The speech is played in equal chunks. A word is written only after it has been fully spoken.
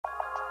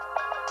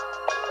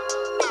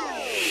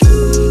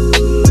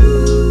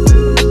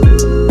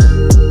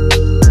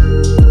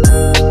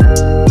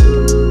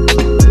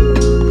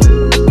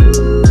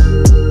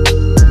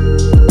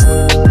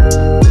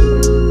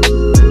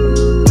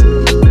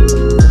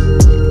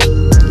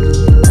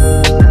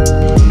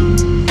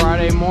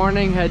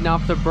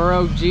off the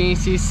Burr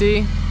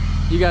GNCC.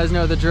 You guys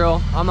know the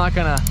drill. I'm not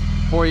gonna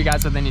bore you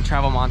guys with any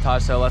travel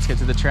montage, so let's get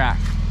to the track.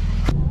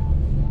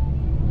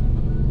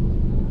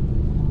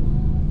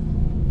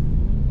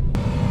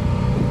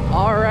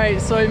 All right,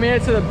 so we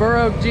made it to the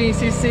Burr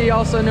GNCC,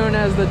 also known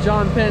as the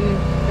John Penton.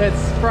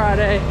 It's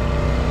Friday,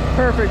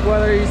 perfect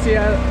weather. You see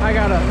I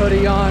got a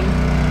hoodie on,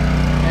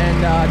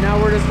 and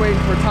now we're just waiting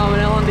for Tom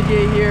and Ellen to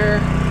get here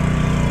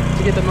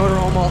to get the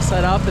motorhome all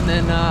set up, and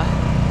then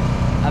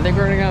I think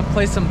we're gonna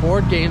play some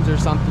board games or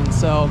something.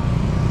 So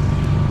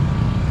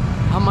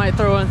I might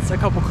throw in a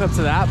couple clips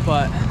of that,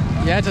 but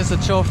yeah, just a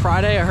chill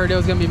Friday. I heard it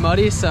was gonna be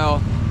muddy,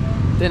 so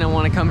didn't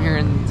want to come here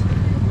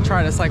and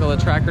try to cycle the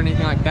track or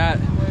anything like that.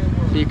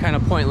 Be kind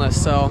of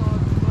pointless. So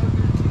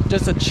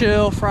just a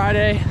chill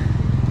Friday,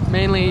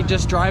 mainly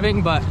just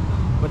driving, but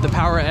with the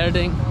power of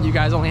editing, you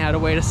guys only had to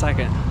wait a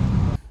second.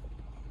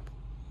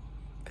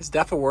 Is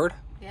DEF a word?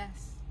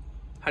 Yes.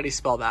 How do you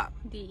spell that?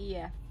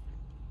 DEF.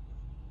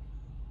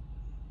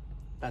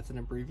 That's an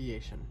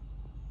abbreviation.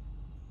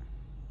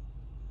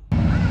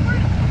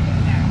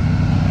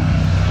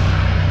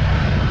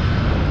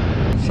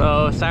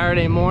 So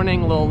Saturday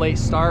morning, a little late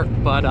start,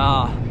 but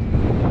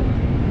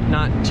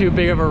not too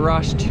big of a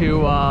rush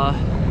to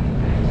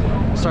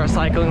start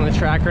cycling the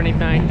track or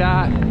anything like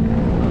that.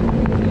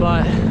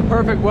 But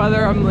perfect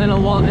weather. I'm in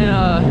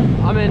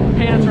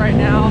pants right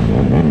now,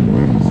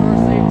 short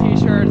sleeve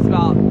t-shirt. It's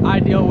about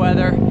ideal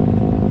weather.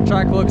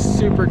 Track looks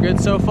super good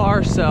so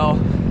far, so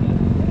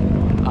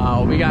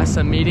we got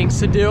some meetings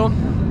to do,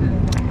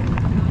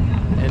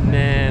 and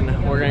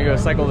then we're gonna go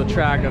cycle the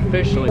track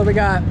officially. So we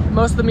got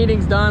most of the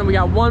meetings done. We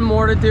got one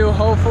more to do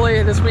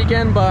hopefully this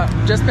weekend, but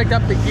just picked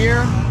up the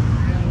gear,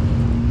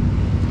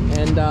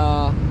 and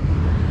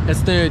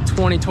it's the new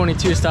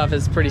 2022 stuff.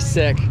 Is pretty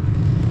sick.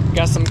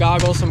 Got some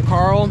goggles from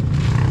Carl,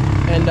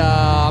 and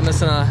I'm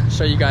just gonna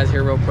show you guys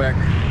here real quick.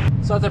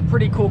 So it's a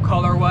pretty cool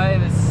colorway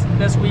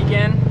this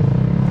weekend.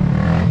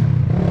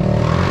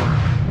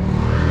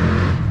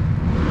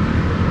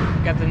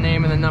 Got the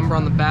name and the number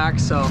on the back,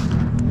 so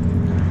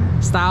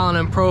styling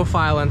and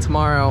profiling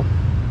tomorrow.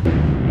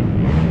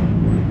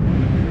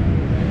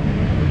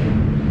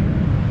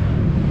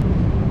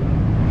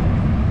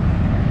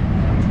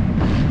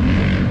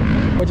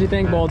 What'd you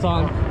think,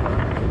 Bolton?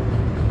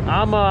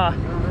 I'm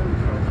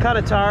kind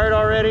of tired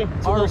already.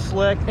 It's a little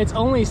slick. It's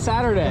only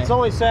Saturday. It's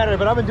only Saturday,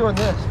 but I've been doing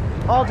this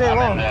all day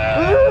long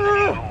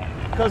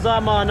because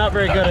I'm not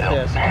very good at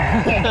this.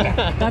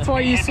 That's why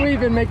you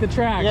sweep and make the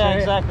track. Yeah, right?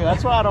 exactly.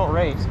 That's why I don't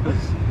race,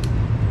 because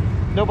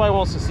nobody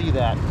wants to see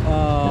that.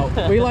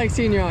 We like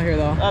seeing you out here,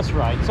 though. That's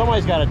right.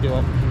 Somebody's got to do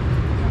it.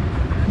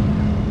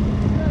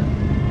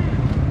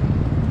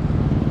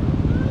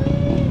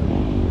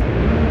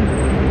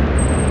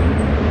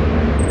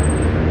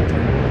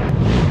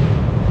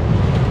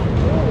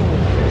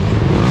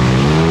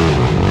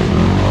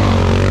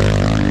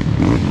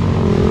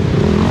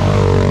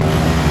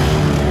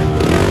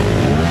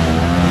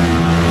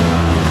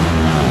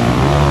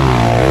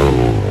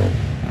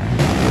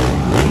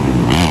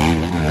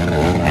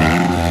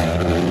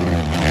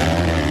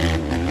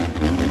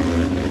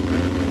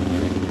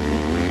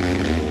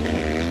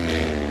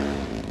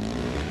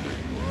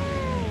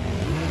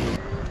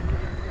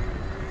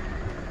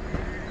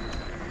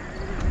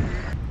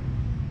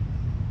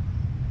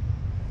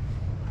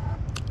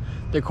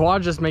 The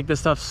quad just make this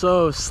stuff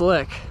so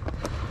slick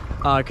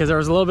because there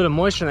was a little bit of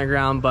moisture in the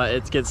ground, but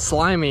it gets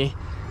slimy.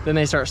 Then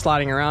they start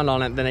sliding around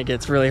on it, then it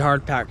gets really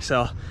hard packed.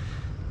 So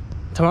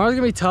tomorrow's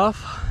gonna be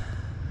tough,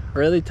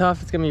 really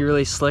tough. It's gonna be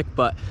really slick,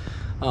 but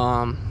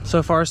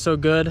so far so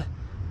good.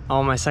 I'm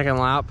on my second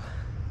lap,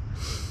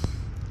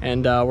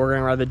 and we're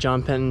gonna ride the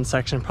John Penton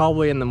section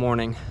probably in the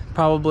morning.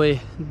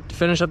 Probably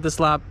finish up this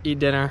lap, eat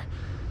dinner,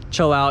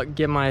 chill out,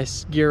 get my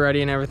gear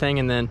ready and everything,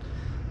 and then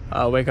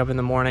wake up in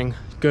the morning,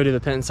 go to the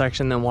Penton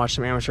section, then watch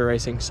some amateur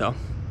racing. So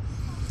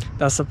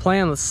that's the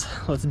plan. Let's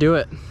do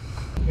it.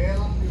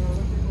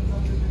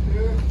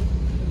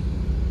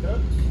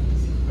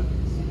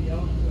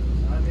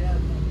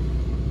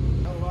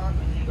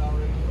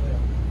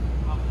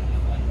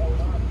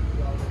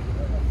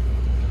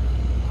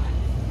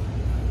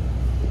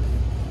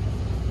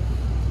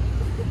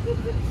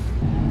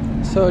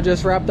 So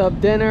just wrapped up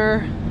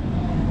dinner.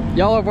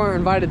 Y'all weren't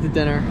invited to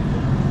dinner.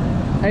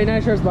 Hey,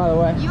 nice shirts, by the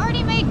way. You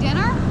already made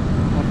dinner?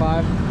 High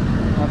five.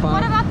 High five.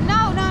 What about, no.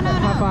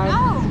 High five.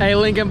 No. Hey,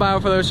 link in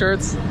bio for those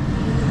shirts.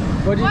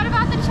 What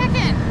about the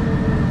chicken?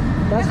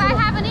 Because I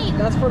haven't eaten.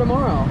 That's for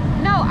tomorrow.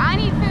 No, I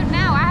need food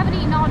now. I haven't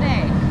eaten all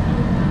day.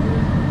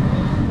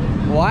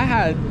 Well, I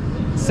had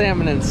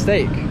salmon and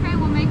steak. Okay,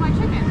 well, make my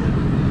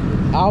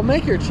chicken. I'll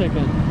make your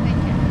chicken. Thank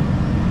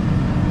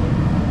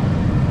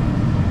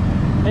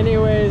you.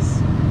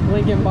 Anyways,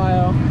 link in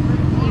bio.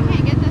 You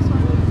can't get this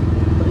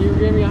one. You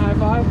gave me a high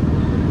five?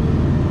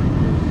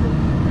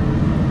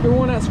 Who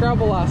won at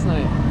Scrabble last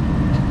night? I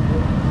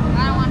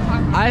don't want to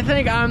talk about it. I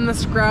think I'm the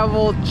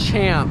Scrabble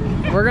champ.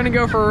 We're gonna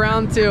go for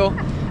round 2.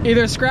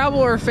 Either Scrabble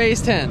or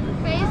Phase 10.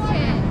 Phase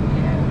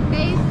 10.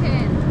 Phase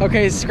 10.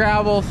 Okay,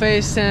 Scrabble,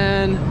 Phase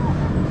 10.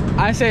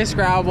 I say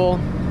Scrabble. I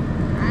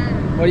don't know.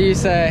 What do you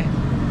say? It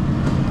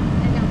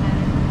don't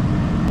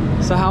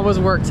matter. So how was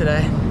work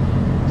today?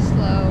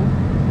 Slow.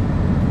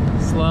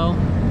 Slow?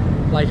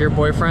 Like your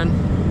boyfriend?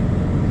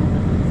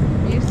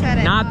 You said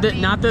it, not me.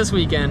 Not this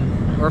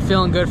weekend. We're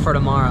feeling good for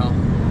tomorrow.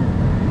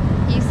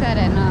 You said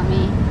it, not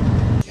me.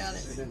 Got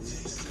it.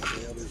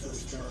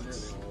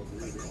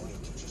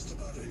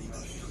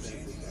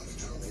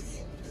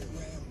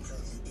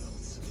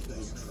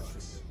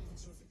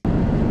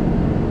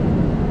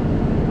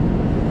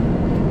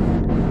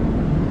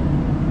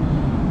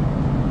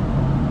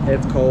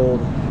 It's cold.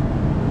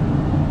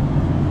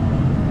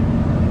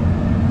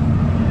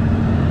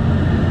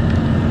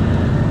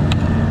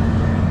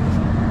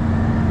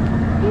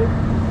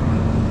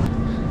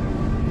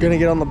 Gonna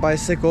get on the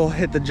bicycle,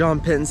 hit the John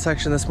Pitton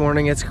section this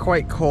morning. It's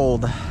quite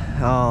cold.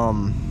 Hopefully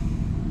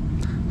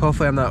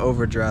I'm not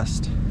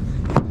overdressed.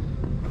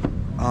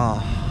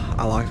 Oh,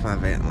 I locked my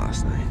van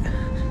last night.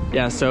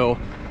 Yeah, so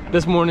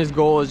this morning's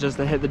goal is just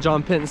to hit the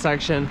John Pitton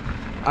section.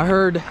 I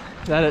heard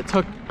that it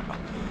took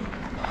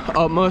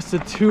almost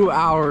 2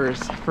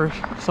 hours for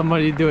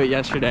somebody to do it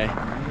yesterday,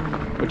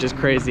 which is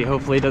crazy.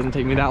 Hopefully it doesn't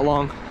take me that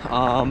long.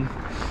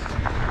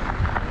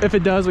 If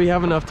it does, we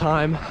have enough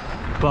time,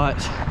 but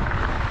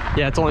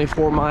yeah, it's only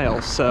 4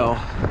 miles, so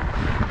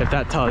if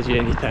that tells you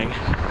anything.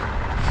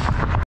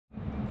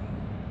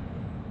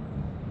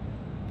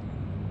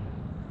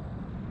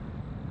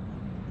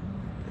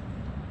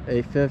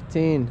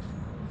 $8:15.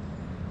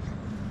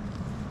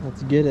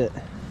 Let's get it.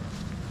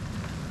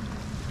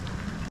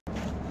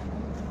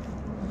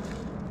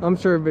 I'm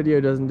sure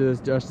video doesn't do this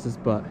justice,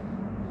 but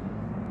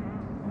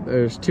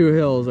there's 2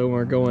 hills and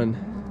we're going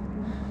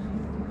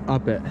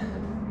up it.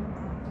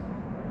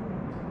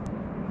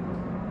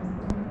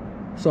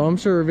 So I'm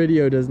sure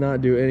video does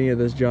not do any of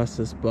this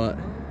justice, but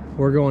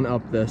we're going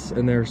up this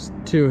and there's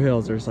 2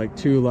 hills. There's like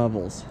 2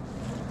 levels.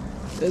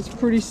 It's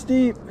pretty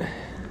steep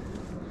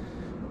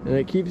and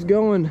it keeps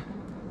going.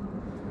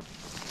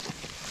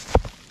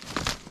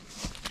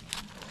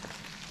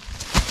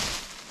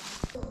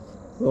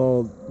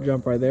 We'll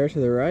jump right there to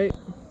the right.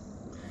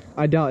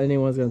 I doubt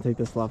anyone's gonna take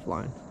this left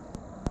line,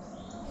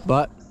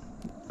 but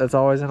that's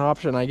always an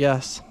option, I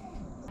guess.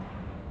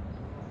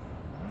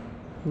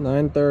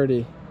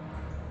 9:30.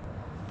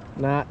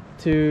 Not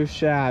too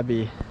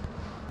shabby.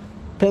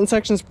 Pitton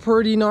section's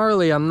pretty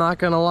gnarly, I'm not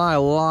gonna lie. A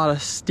lot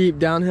of steep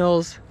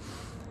downhills.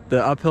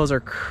 The uphills are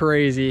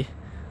crazy.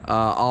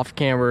 Off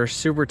camber,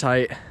 super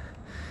tight.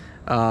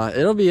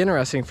 It'll be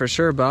interesting for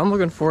sure, but I'm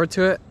looking forward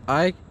to it.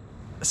 I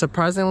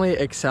surprisingly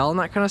excel in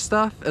that kind of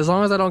stuff as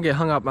long as I don't get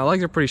hung up. My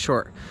legs are pretty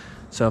short,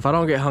 so if I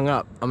don't get hung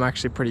up, I'm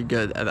actually pretty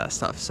good at that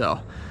stuff. So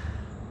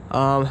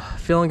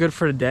feeling good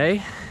for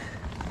today.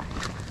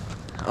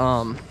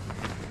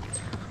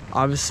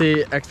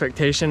 Obviously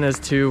expectation is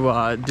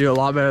to do a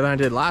lot better than I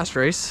did last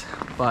race,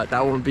 but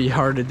that won't be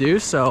hard to do.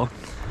 So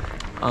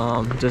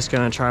just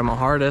gonna try my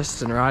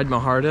hardest and ride my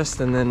hardest,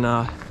 and then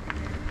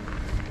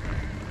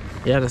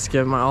yeah, just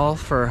give my all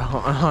for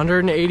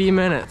 180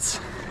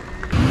 minutes.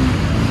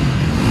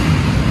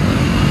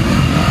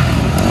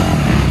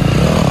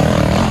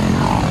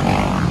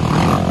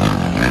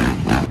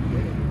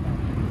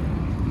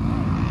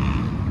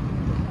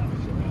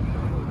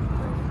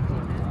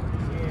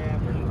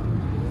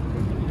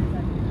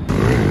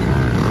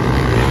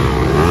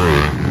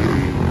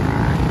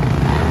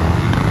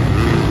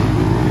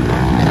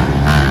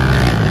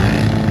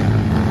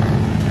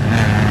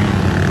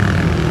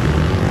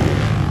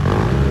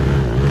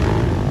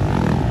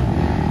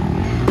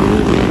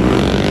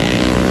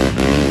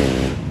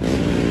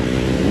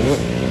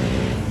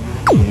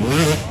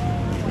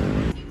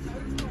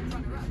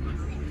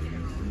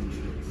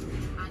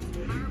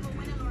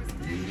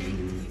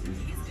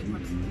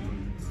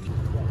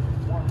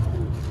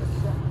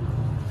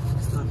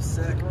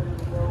 Sick.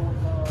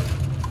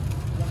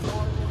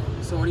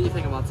 So what do you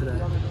think about today?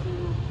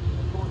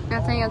 I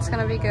think it's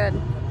gonna be good.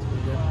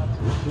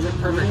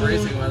 Perfect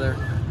racing weather.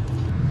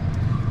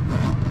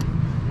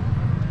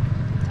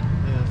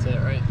 Yeah, that's it,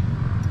 right?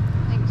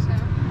 I think so.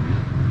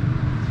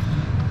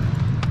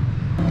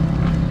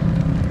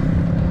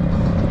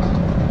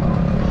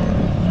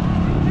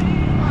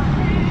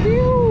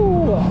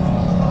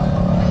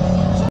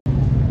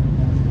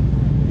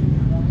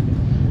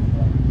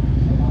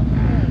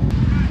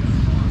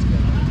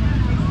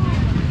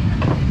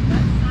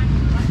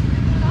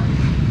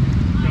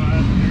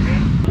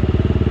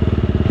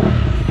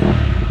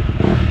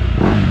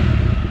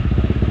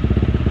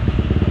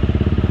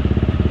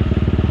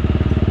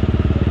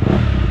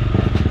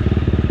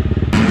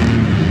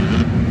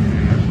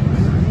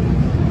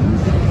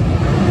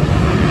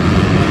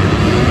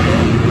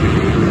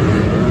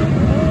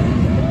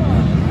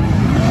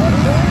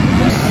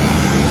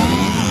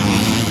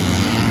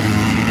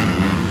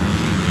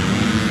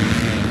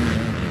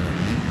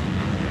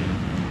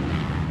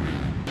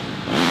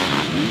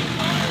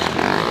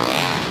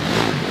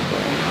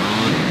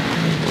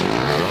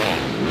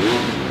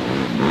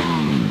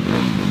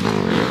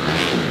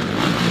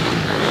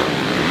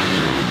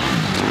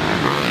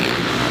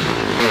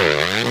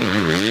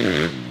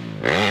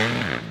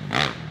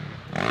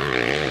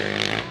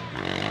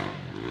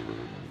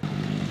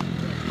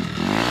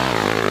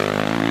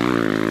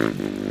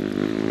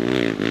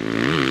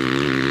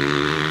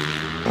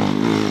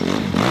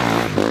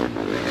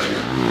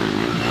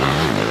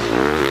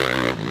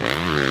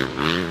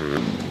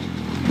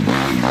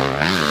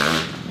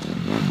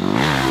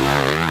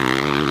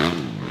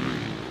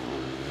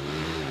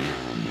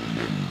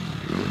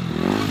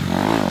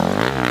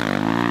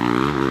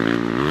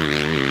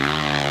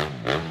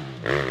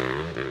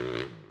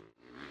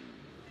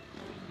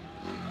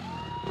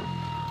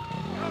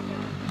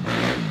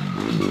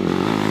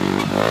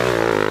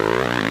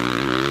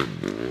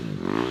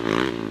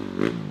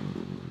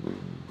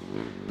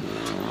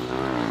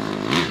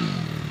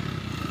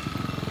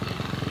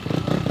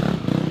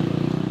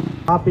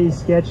 Hoppy,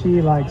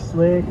 sketchy, like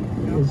slick.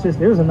 It's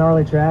just, it was a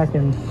gnarly track,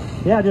 and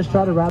yeah, just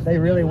try to ride. They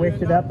really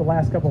wicked it up the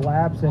last couple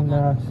laps, and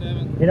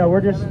you know,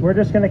 we're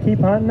just gonna keep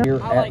hunting. Here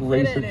at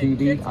Racer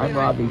TV, I'm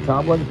Robbie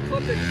Tomlin.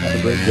 Have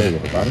a great day,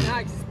 everybody.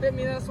 Spit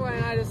me this way,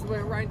 and I just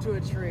went right into a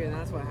tree, and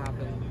that's what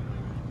happened.